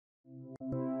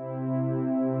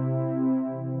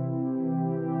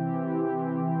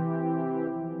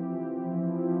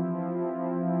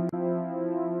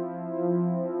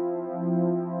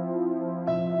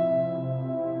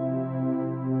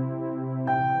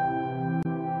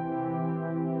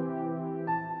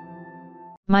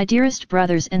My dearest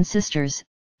brothers and sisters,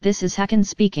 this is Hakann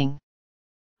speaking.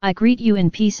 I greet you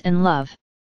in peace and love.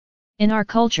 In our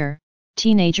culture,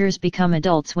 teenagers become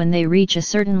adults when they reach a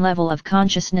certain level of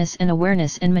consciousness and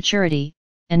awareness and maturity,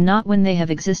 and not when they have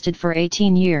existed for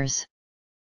 18 years.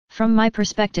 From my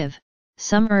perspective,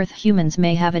 some Earth humans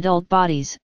may have adult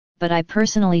bodies, but I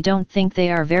personally don't think they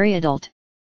are very adult.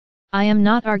 I am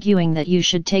not arguing that you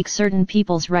should take certain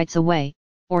people's rights away,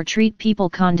 or treat people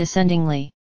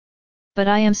condescendingly. But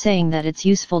I am saying that it's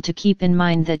useful to keep in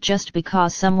mind that just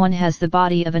because someone has the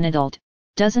body of an adult,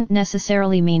 doesn't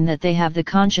necessarily mean that they have the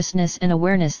consciousness and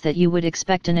awareness that you would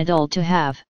expect an adult to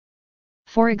have.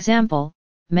 For example,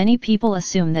 many people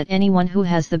assume that anyone who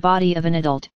has the body of an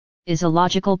adult, is a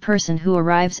logical person who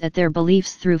arrives at their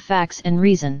beliefs through facts and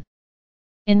reason.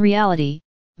 In reality,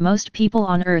 most people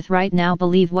on Earth right now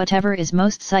believe whatever is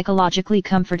most psychologically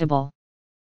comfortable.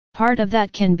 Part of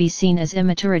that can be seen as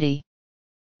immaturity.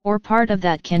 Or part of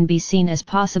that can be seen as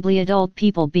possibly adult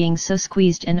people being so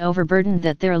squeezed and overburdened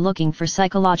that they're looking for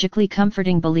psychologically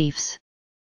comforting beliefs.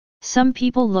 Some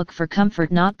people look for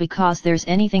comfort not because there's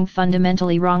anything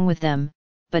fundamentally wrong with them,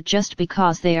 but just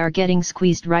because they are getting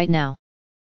squeezed right now.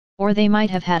 Or they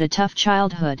might have had a tough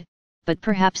childhood, but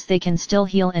perhaps they can still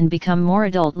heal and become more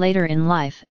adult later in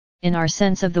life, in our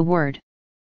sense of the word.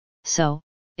 So,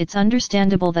 it's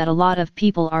understandable that a lot of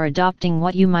people are adopting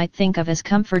what you might think of as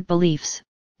comfort beliefs,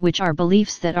 which are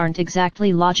beliefs that aren't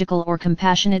exactly logical or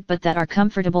compassionate but that are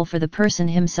comfortable for the person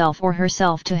himself or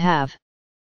herself to have.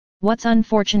 What's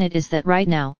unfortunate is that right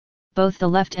now, both the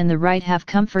left and the right have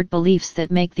comfort beliefs that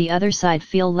make the other side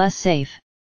feel less safe.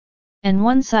 And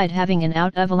one side having an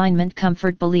out-of-alignment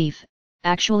comfort belief,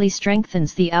 actually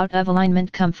strengthens the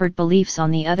out-of-alignment comfort beliefs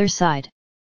on the other side.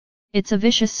 It's a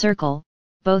vicious circle.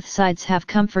 Both sides have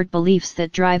comfort beliefs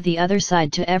that drive the other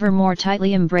side to ever more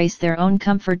tightly embrace their own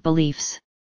comfort beliefs.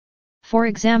 For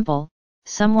example,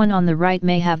 someone on the right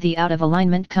may have the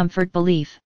out-of-alignment comfort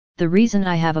belief, the reason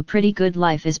I have a pretty good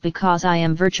life is because I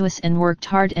am virtuous and worked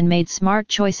hard and made smart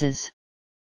choices.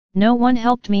 No one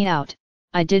helped me out,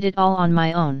 I did it all on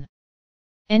my own.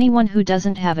 Anyone who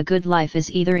doesn't have a good life is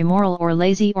either immoral or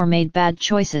lazy or made bad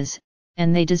choices,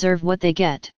 and they deserve what they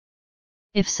get.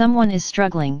 If someone is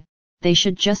struggling, they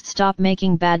should just stop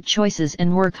making bad choices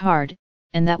and work hard,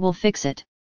 and that will fix it.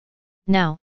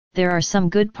 Now, there are some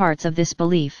good parts of this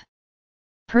belief.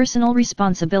 Personal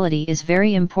responsibility is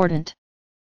very important.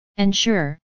 And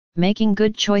sure, making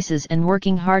good choices and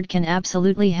working hard can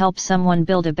absolutely help someone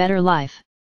build a better life.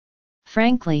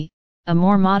 Frankly, a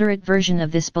more moderate version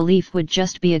of this belief would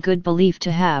just be a good belief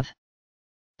to have.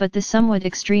 But the somewhat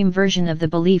extreme version of the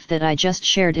belief that I just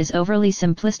shared is overly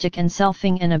simplistic and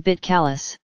selfing and a bit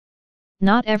callous.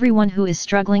 Not everyone who is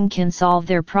struggling can solve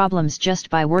their problems just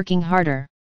by working harder.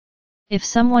 If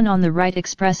someone on the right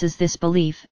expresses this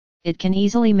belief, it can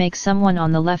easily make someone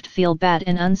on the left feel bad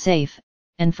and unsafe,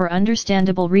 and for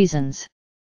understandable reasons.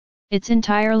 It's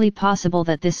entirely possible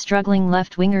that this struggling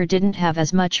left-winger didn't have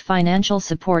as much financial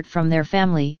support from their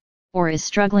family, or is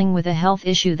struggling with a health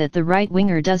issue that the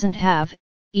right-winger doesn't have,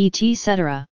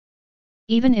 etc.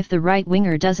 Even if the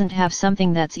right-winger doesn't have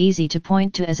something that's easy to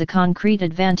point to as a concrete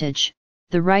advantage,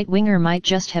 the right-winger might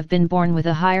just have been born with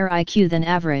a higher IQ than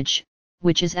average,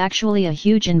 which is actually a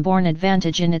huge inborn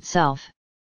advantage in itself.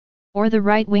 Or the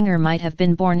right-winger might have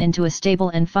been born into a stable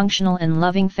and functional and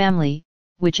loving family,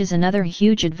 which is another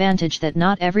huge advantage that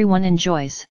not everyone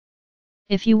enjoys.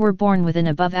 If you were born with an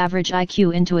above-average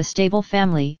IQ into a stable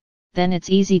family, then it's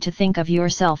easy to think of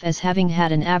yourself as having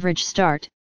had an average start,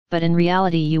 but in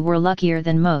reality you were luckier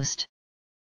than most.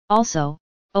 Also,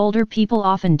 older people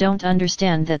often don't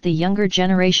understand that the younger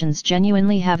generations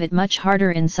genuinely have it much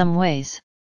harder in some ways.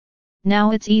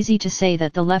 Now it's easy to say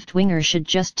that the left-winger should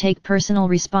just take personal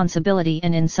responsibility,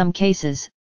 and in some cases,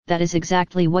 that is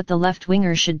exactly what the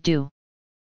left-winger should do.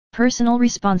 Personal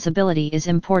responsibility is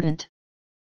important.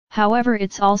 However,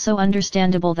 it's also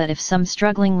understandable that if some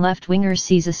struggling left-winger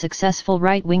sees a successful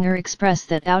right-winger express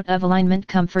that out-of-alignment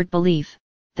comfort belief,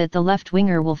 that the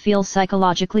left-winger will feel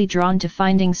psychologically drawn to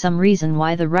finding some reason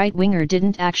why the right-winger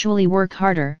didn't actually work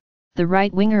harder, the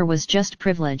right-winger was just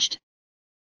privileged.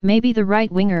 Maybe the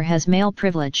right-winger has male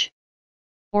privilege.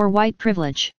 Or white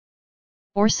privilege.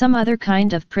 Or some other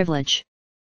kind of privilege.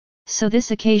 So this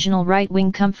occasional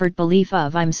right-wing comfort belief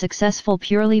of I'm successful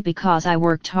purely because I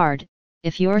worked hard,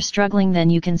 if you're struggling then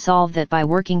you can solve that by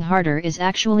working harder, is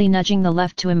actually nudging the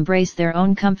left to embrace their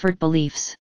own comfort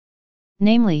beliefs.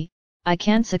 Namely, I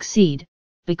can't succeed,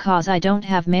 because I don't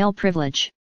have male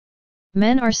privilege.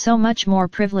 Men are so much more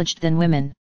privileged than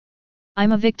women.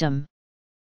 I'm a victim.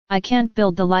 I can't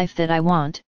build the life that I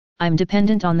want, I'm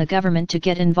dependent on the government to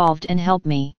get involved and help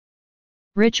me.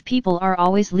 Rich people are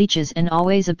always leeches and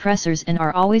always oppressors and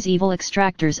are always evil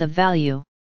extractors of value.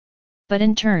 But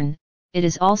in turn, it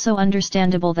is also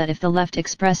understandable that if the left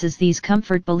expresses these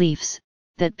comfort beliefs,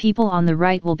 that people on the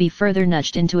right will be further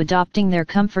nudged into adopting their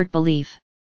comfort belief.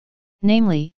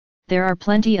 Namely, there are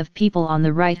plenty of people on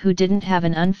the right who didn't have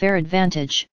an unfair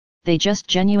advantage, they just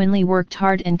genuinely worked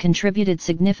hard and contributed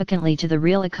significantly to the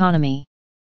real economy.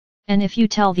 And if you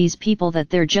tell these people that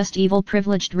they're just evil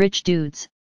privileged rich dudes,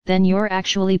 then you're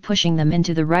actually pushing them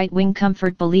into the right-wing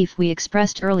comfort belief we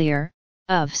expressed earlier,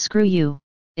 of screw you,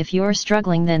 if you're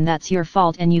struggling then that's your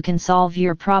fault and you can solve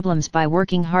your problems by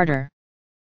working harder.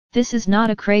 This is not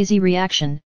a crazy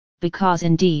reaction, because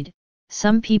indeed,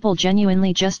 some people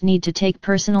genuinely just need to take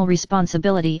personal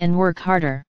responsibility and work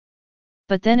harder.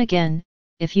 But then again,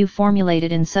 if you formulate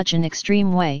it in such an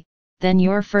extreme way, then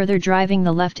you're further driving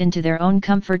the left into their own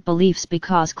comfort beliefs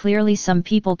because clearly some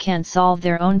people can't solve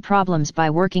their own problems by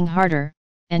working harder,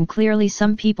 and clearly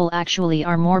some people actually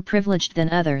are more privileged than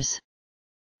others.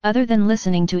 Other than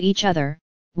listening to each other,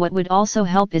 what would also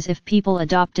help is if people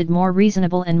adopted more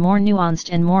reasonable and more nuanced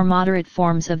and more moderate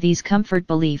forms of these comfort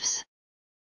beliefs.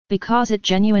 Because it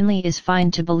genuinely is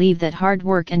fine to believe that hard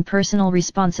work and personal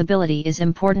responsibility is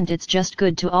important, it's just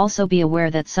good to also be aware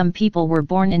that some people were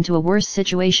born into a worse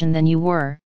situation than you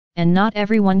were, and not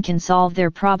everyone can solve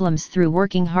their problems through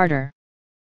working harder.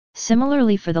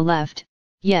 Similarly for the left,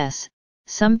 yes,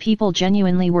 some people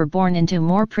genuinely were born into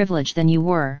more privilege than you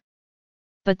were.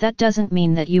 But that doesn't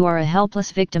mean that you are a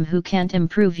helpless victim who can't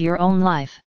improve your own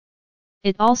life.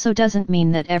 It also doesn't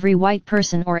mean that every white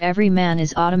person or every man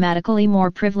is automatically more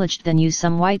privileged than you.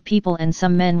 Some white people and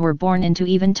some men were born into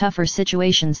even tougher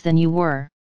situations than you were.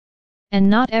 And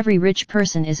not every rich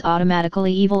person is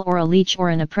automatically evil or a leech or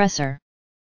an oppressor.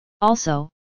 Also,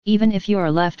 even if you're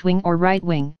left-wing or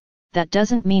right-wing, that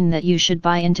doesn't mean that you should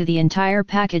buy into the entire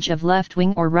package of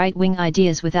left-wing or right-wing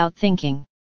ideas without thinking.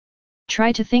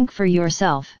 Try to think for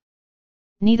yourself.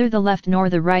 Neither the left nor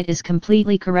the right is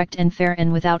completely correct and fair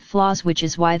and without flaws, which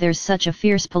is why there's such a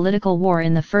fierce political war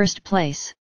in the first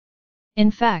place.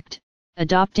 In fact,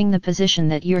 adopting the position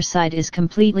that your side is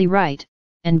completely right,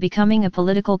 and becoming a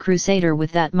political crusader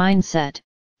with that mindset,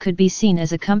 could be seen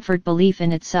as a comfort belief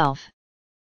in itself.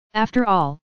 After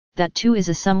all, that too is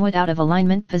a somewhat out of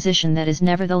alignment position that is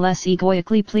nevertheless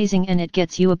egoically pleasing, and it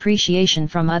gets you appreciation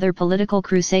from other political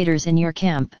crusaders in your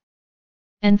camp.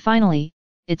 And finally,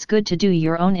 it's good to do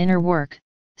your own inner work,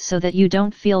 so that you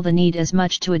don't feel the need as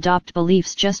much to adopt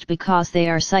beliefs just because they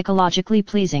are psychologically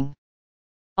pleasing.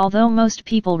 Although most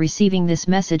people receiving this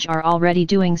message are already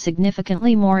doing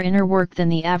significantly more inner work than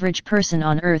the average person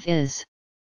on Earth is.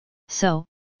 So,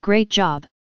 great job!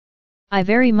 I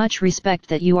very much respect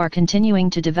that you are continuing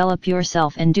to develop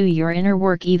yourself and do your inner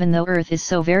work even though Earth is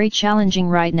so very challenging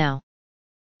right now.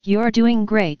 You're doing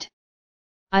great.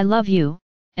 I love you,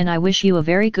 and I wish you a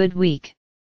very good week.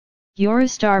 Your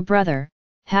star brother,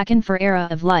 Hakann for Era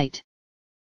of Light.